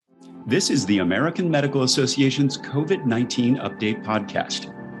This is the American Medical Association's COVID-19 Update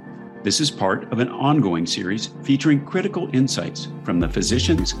podcast. This is part of an ongoing series featuring critical insights from the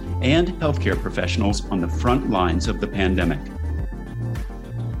physicians and healthcare professionals on the front lines of the pandemic.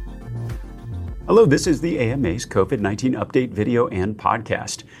 Hello, this is the AMA's COVID-19 Update video and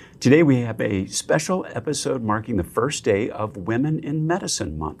podcast. Today we have a special episode marking the first day of Women in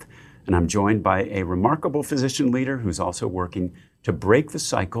Medicine Month. And I'm joined by a remarkable physician leader who's also working to break the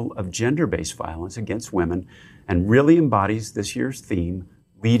cycle of gender-based violence against women and really embodies this year's theme,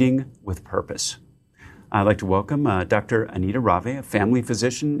 Leading with Purpose. I'd like to welcome Dr. Anita Rave, a family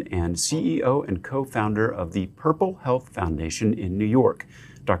physician and CEO and co-founder of the Purple Health Foundation in New York.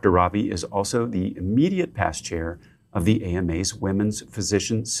 Dr. Rave is also the immediate past chair of the AMA's Women's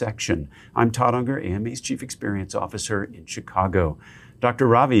Physician Section. I'm Todd Unger, AMA's Chief Experience Officer in Chicago. Dr.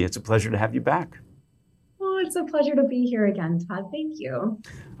 Rave, it's a pleasure to have you back. Oh, it's a pleasure to be here again, Todd. Thank you.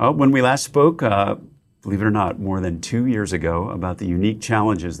 When we last spoke, believe it or not, more than 2 years ago, about the unique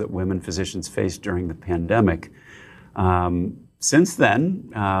challenges that women physicians faced during the pandemic. Since then,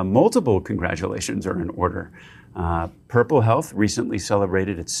 multiple congratulations are in order. Purple Health recently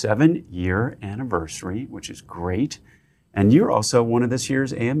celebrated its 7-year anniversary, which is great. And you're also one of this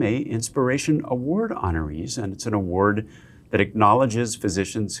year's AMA Inspiration Award honorees, and it's an award that acknowledges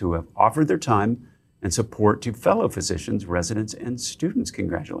physicians who have offered their time and support to fellow physicians, residents, and students.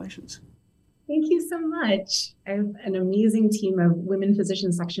 Congratulations. Thank you so much. I have an amazing team of Women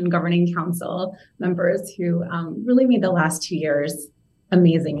Physician Section Governing Council members who really made the last 2 years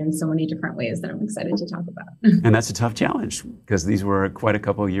amazing in so many different ways that I'm excited to talk about. And that's a tough challenge because these were quite a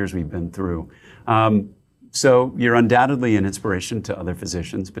couple of years we've been through. So you're undoubtedly an inspiration to other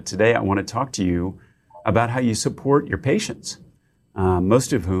physicians, but today I want to talk to you about how you support your patients,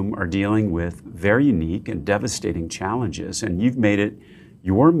 most of whom are dealing with very unique and devastating challenges. And you've made it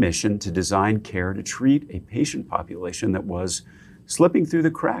your mission to design care to treat a patient population that was slipping through the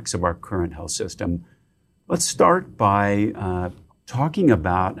cracks of our current health system. Let's start by talking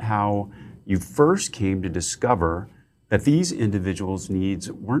about how you first came to discover that these individuals'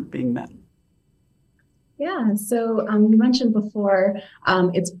 needs weren't being met. Yeah, so you mentioned before,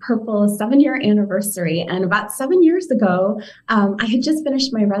 it's Purple's 7-year anniversary. And about 7 years ago, I had just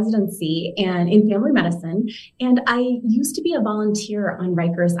finished my residency in family medicine. And I used to be a volunteer on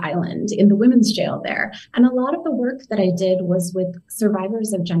Rikers Island in the women's jail there. And a lot of the work that I did was with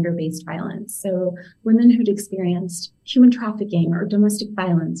survivors of gender-based violence. So women who'd experienced human trafficking or domestic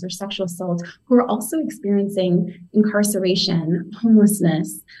violence or sexual assault, who are also experiencing incarceration,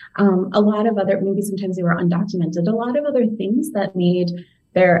 homelessness, a lot of other, maybe sometimes they were undocumented, a lot of other things that made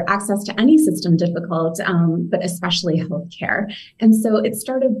their access to any system difficult, but especially healthcare. And so it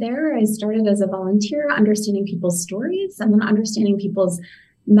started there. I started as a volunteer, understanding people's stories and then understanding people's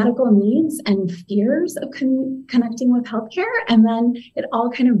medical needs and fears of connecting with healthcare. And then it all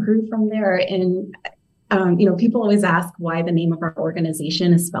kind of grew from there. People always ask why the name of our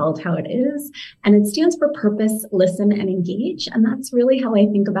organization is spelled how it is, and it stands for Purpose, Listen, and Engage. And that's really how I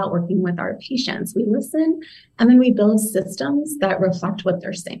think about working with our patients. We listen, and then we build systems that reflect what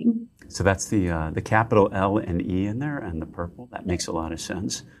they're saying. So that's the capital L and E in there, and the purple. That makes a lot of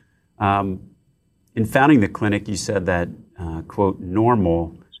sense. In founding the clinic, you said that, quote,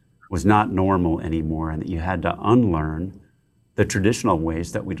 normal was not normal anymore, and that you had to unlearn the traditional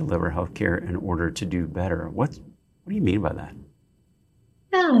ways that we deliver healthcare in order to do better. What do you mean by that?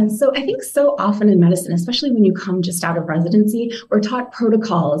 Yeah, so I think so often in medicine, especially when you come just out of residency, we're taught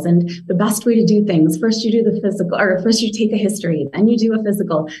protocols and the best way to do things. First you do the physical, or first you take a history, then you do a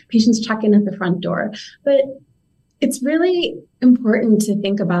physical. Patients check in at the front door. But it's really important to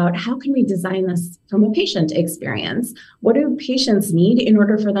think about how can we design this from a patient experience? What do patients need in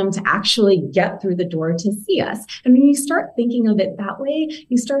order for them to actually get through the door to see us? And when you start thinking of it that way,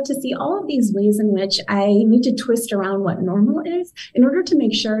 you start to see all of these ways in which I need to twist around what normal is in order to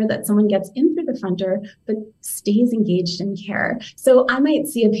make sure that someone gets in through the front door, but stays engaged in care. So I might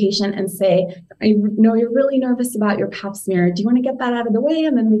see a patient and say, I know you're really nervous about your pap smear. Do you want to get that out of the way?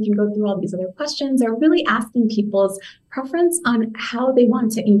 And then we can go through all these other questions. Or really asking people's preference on how they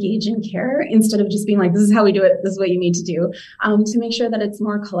want to engage in care instead of just being like, this is how we do it, this is what you need to do, to make sure that it's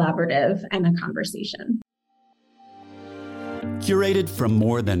more collaborative and a conversation. Curated from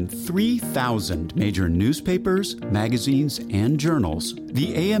more than 3,000 major newspapers, magazines, and journals,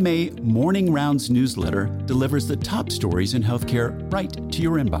 the AMA Morning Rounds newsletter delivers the top stories in healthcare right to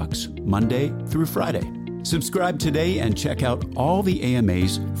your inbox, Monday through Friday. Subscribe today and check out all the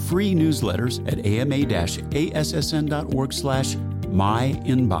AMA's free newsletters at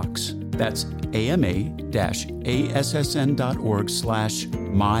ama-assn.org/myinbox. That's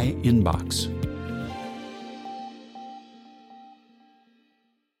ama-assn.org/myinbox.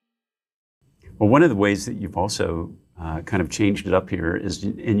 Well, one of the ways that you've also kind of changed it up here is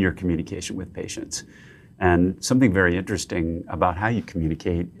in your communication with patients. And something very interesting about how you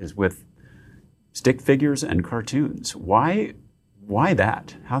communicate is with stick figures and cartoons. Why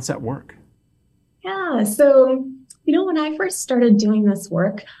that? How does that work? Yeah, so when I first started doing this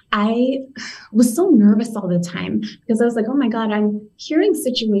work, I was so nervous all the time because I was like, oh my God, I'm hearing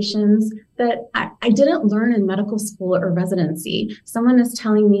situations that I didn't learn in medical school or residency. Someone is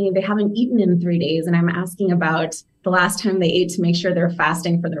telling me they haven't eaten in 3 days, and I'm asking about the last time they ate to make sure they're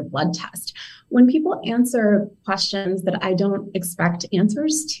fasting for their blood test. When people answer questions that I don't expect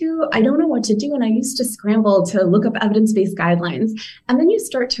answers to, I don't know what to do. And I used to scramble to look up evidence-based guidelines. And then you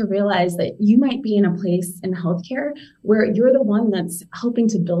start to realize that you might be in a place in healthcare where you're the one that's helping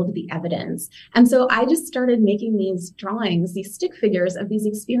to build the evidence. And so I just started making these drawings, these stick figures of these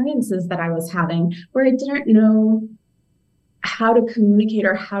experiences that I was having where I didn't know how to communicate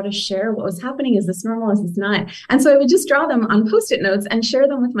or how to share what was happening. Is this normal? Is this not? And so I would just draw them on Post-it notes and share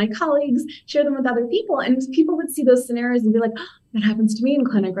them with my colleagues, share them with other people. And people would see those scenarios and be like, oh, that happens to me in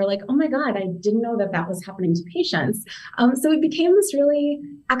clinic, or like, oh my God, I didn't know that was happening to patients. So it became this really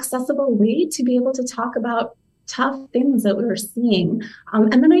accessible way to be able to talk about tough things that we were seeing.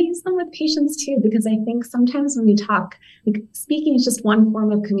 And then I use them with patients too, because I think sometimes when we talk, like, speaking is just one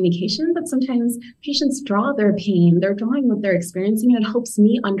form of communication, but sometimes patients draw their pain, they're drawing what they're experiencing, and it helps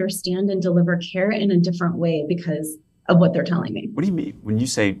me understand and deliver care in a different way because of what they're telling me. What do you mean when you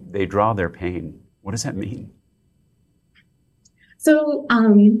say they draw their pain? What does that mean? So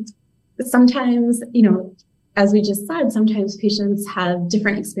sometimes, as we just said, sometimes patients have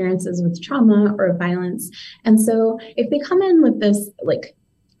different experiences with trauma or violence. And so if they come in with this like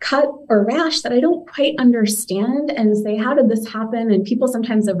cut or rash that I don't quite understand and say, how did this happen? And people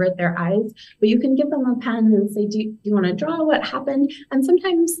sometimes avert their eyes, but you can give them a pen and say, do you want to draw what happened? And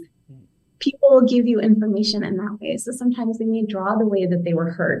sometimes people will give you information in that way. So sometimes they may draw the way that they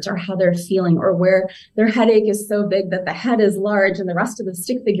were hurt or how they're feeling or where their headache is so big that the head is large and the rest of the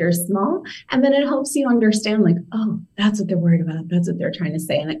stick figure is small. And then it helps you understand like, oh, that's what they're worried about. That's what they're trying to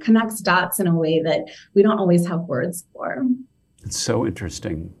say. And it connects dots in a way that we don't always have words for. It's so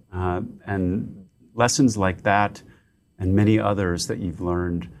interesting. And lessons like that and many others that you've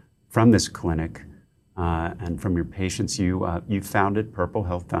learned from this clinic and from your patients, you founded Purple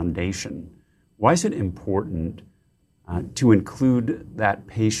Health Foundation. Why is it important to include that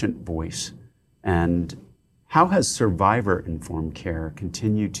patient voice? And how has survivor-informed care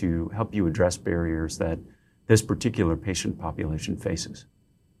continued to help you address barriers that this particular patient population faces?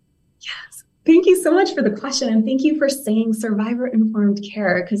 Yes. Thank you so much for the question. And thank you for saying survivor-informed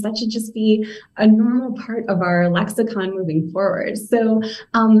care, because that should just be a normal part of our lexicon moving forward. So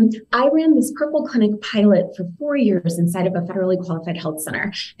I ran this Purple Clinic pilot for 4 years inside of a federally qualified health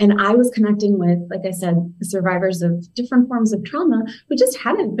center. And I was connecting with, like I said, survivors of different forms of trauma who just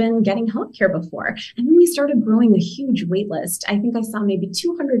hadn't been getting healthcare before. And then we started growing a huge wait list. I think I saw maybe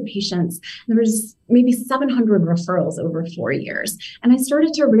 200 patients. There was maybe 700 referrals over 4 years. And I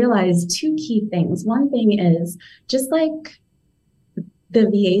started to realize two key things. One thing is, just like the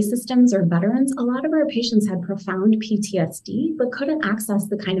VA systems or veterans, a lot of our patients had profound PTSD, but couldn't access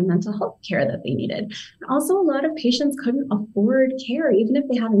the kind of mental health care that they needed. And also, a lot of patients couldn't afford care, even if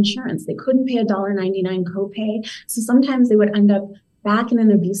they had insurance. They couldn't pay $1.99 copay. So sometimes they would end up back in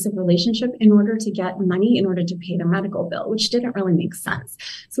an abusive relationship in order to get money in order to pay their medical bill, which didn't really make sense.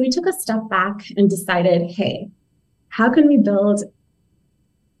 So we took a step back and decided, hey, how can we build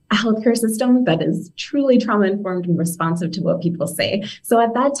a healthcare system that is truly trauma-informed and responsive to what people say? So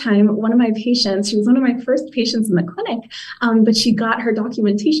at that time, one of my patients, she was one of my first patients in the clinic, but she got her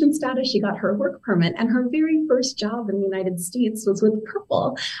documentation status, she got her work permit, and her very first job in the United States was with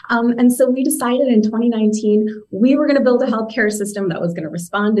Purple. And so we decided in 2019, we were going to build a healthcare system that was going to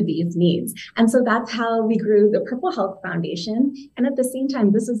respond to these needs. And so that's how we grew the Purple Health Foundation. And at the same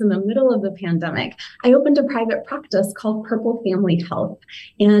time, this was in the middle of the pandemic, I opened a private practice called Purple Family Health.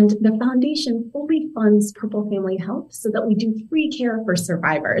 And the foundation fully funds Purple Family Health so that we do free care for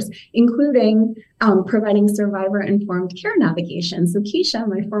survivors, including providing survivor-informed care navigation. So Keisha,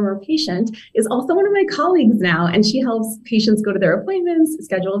 my former patient, is also one of my colleagues now, and she helps patients go to their appointments,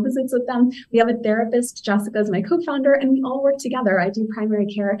 schedule visits with them. We have a therapist, Jessica is my co-founder, and we all work together. I do primary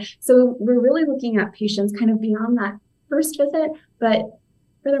care. So we're really looking at patients kind of beyond that first visit, but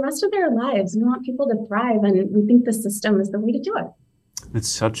for the rest of their lives. We want people to thrive, and we think the system is the way to do it. It's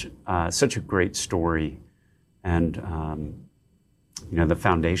such a great story, and the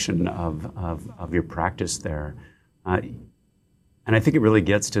foundation of your practice there. And I think it really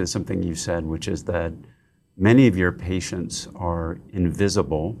gets to something you said, which is that many of your patients are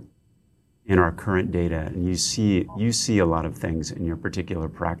invisible in our current data, and you see a lot of things in your particular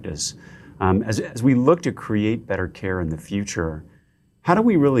practice. As we look to create better care in the future, how do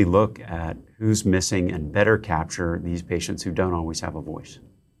we really look at who's missing and better capture these patients who don't always have a voice?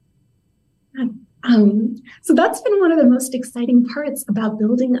 So that's been one of the most exciting parts about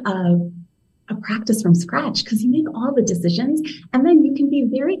building a practice from scratch, because you make all the decisions and then you can be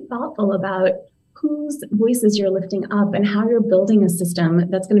very thoughtful about whose voices you're lifting up and how you're building a system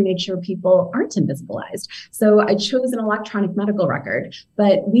that's going to make sure people aren't invisibilized. So I chose an electronic medical record,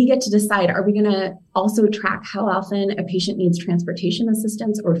 but we get to decide, are we going to also track how often a patient needs transportation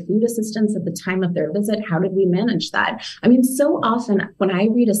assistance or food assistance at the time of their visit? How did we manage that? I mean, so often when I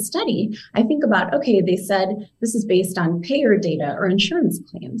read a study, I think about, okay, they said this is based on payer data or insurance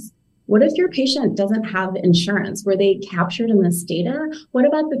claims. What if your patient doesn't have insurance? Were they captured in this data? What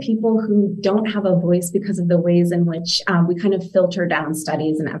about the people who don't have a voice because of the ways in which we kind of filter down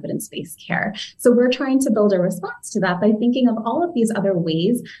studies and evidence-based care? So we're trying to build a response to that by thinking of all of these other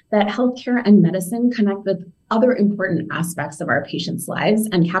ways that healthcare and medicine connect with other important aspects of our patients' lives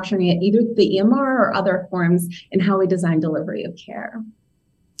and capturing it either the EMR or other forms in how we design delivery of care.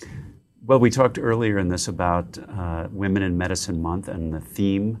 Well, we talked earlier in this about Women in Medicine Month and the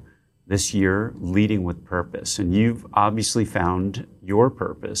theme this year, leading with purpose. And you've obviously found your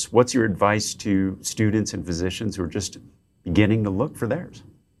purpose. What's your advice to students and physicians who are just beginning to look for theirs?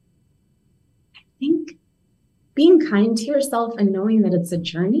 I think being kind to yourself and knowing that it's a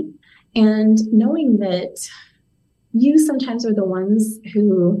journey, and knowing that you sometimes are the ones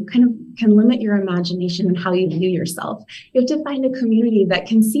who kind of can limit your imagination and how you view yourself. You have to find a community that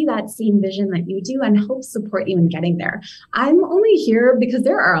can see that same vision that you do and help support you in getting there. I'm only here because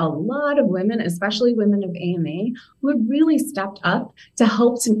there are a lot of women, especially women of AMA, who have really stepped up to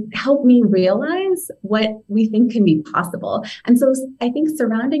help me realize what we think can be possible. And so I think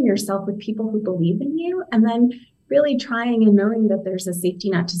surrounding yourself with people who believe in you, and then really trying and knowing that there's a safety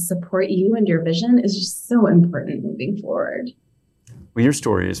net to support you and your vision, is just so important moving forward. Well, your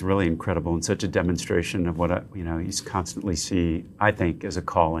story is really incredible and such a demonstration of what you constantly see, I think, as a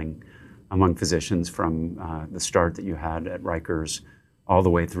calling among physicians from the start that you had at Rikers all the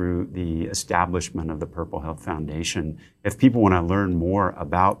way through the establishment of the Purple Health Foundation. If people want to learn more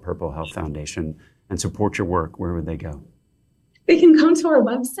about Purple Health Foundation and support your work, where would they go? They can come to our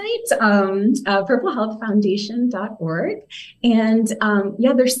website, purplehealthfoundation.org. And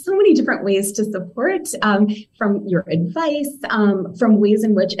there's so many different ways to support, from your advice, from ways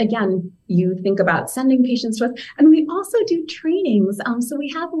in which, again, you think about sending patients to us. And we also do trainings. So we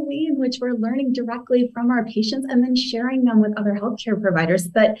have a way in which we're learning directly from our patients and then sharing them with other healthcare providers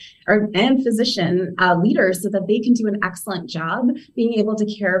and physician leaders so that they can do an excellent job being able to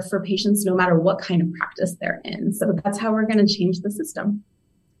care for patients no matter what kind of practice they're in. So that's how we're going to change the system.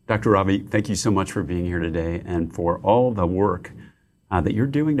 Dr. Ravi, thank you so much for being here today and for all the work that you're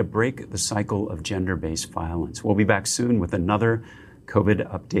doing to break the cycle of gender-based violence. We'll be back soon with another COVID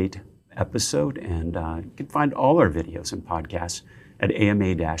update episode, and you can find all our videos and podcasts at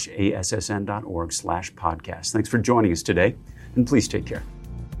ama-assn.org/podcast. Thanks for joining us today, and please take care.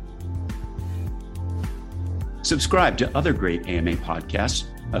 Subscribe to other great AMA podcasts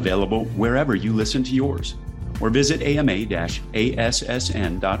available wherever you listen to yours, or visit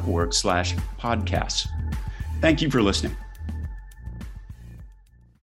ama-assn.org/podcasts. Thank you for listening.